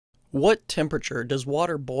What temperature does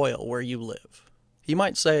water boil where you live? You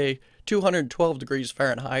might say 212 degrees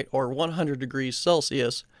Fahrenheit or 100 degrees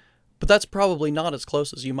Celsius, but that's probably not as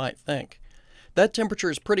close as you might think. That temperature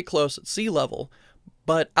is pretty close at sea level,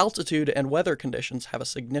 but altitude and weather conditions have a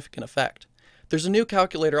significant effect. There's a new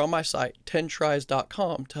calculator on my site,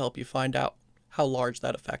 10tries.com, to help you find out how large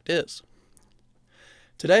that effect is.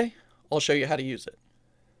 Today, I'll show you how to use it.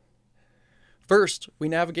 First, we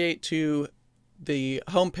navigate to the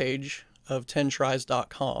homepage of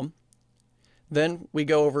 10tries.com. Then we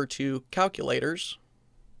go over to calculators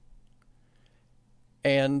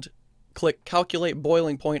and click calculate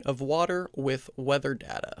boiling point of water with weather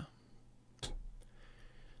data.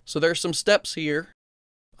 So there's some steps here.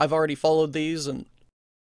 I've already followed these and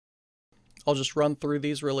I'll just run through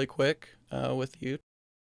these really quick with you.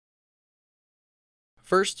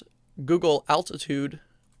 First, Google altitude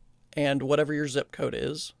and whatever your zip code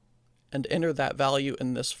is, and enter that value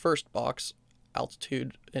in this first box,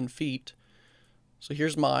 altitude in feet. So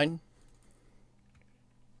here's mine,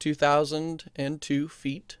 2002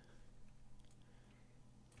 feet.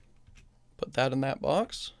 Put that in that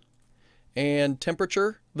box. And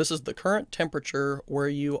temperature, this is the current temperature where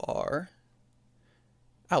you are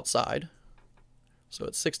outside. So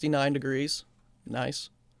it's 69 degrees, nice.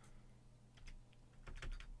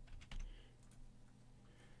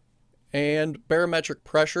 And barometric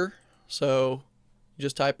pressure, so you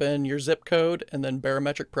just type in your zip code and then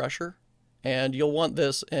barometric pressure, and you'll want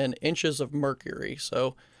this in inches of mercury.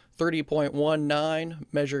 So 30.19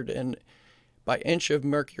 measured in by inch of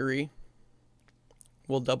mercury.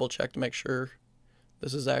 We'll double check to make sure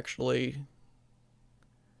this is actually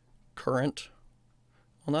current.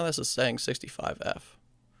 Well, now this is saying 65F.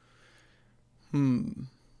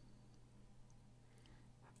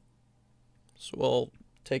 So we'll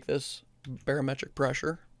take this barometric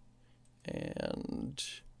pressure, and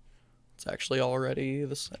it's actually already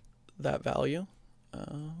that value,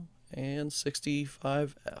 and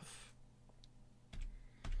 65F.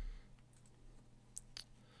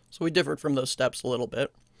 So we differed from those steps a little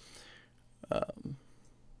bit,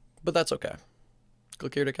 but that's okay.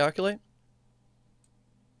 Click here to calculate.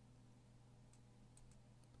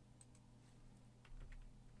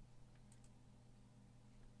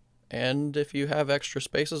 And if you have extra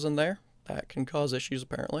spaces in there, that can cause issues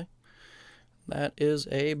apparently. That is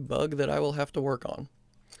a bug that I will have to work on.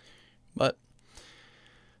 But,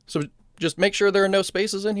 so just make sure there are no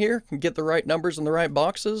spaces in here, get the right numbers in the right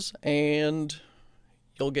boxes, and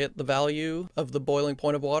you'll get the value of the boiling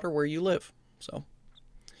point of water where you live. So,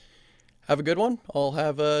 have a good one. I'll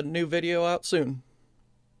have a new video out soon.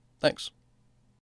 Thanks.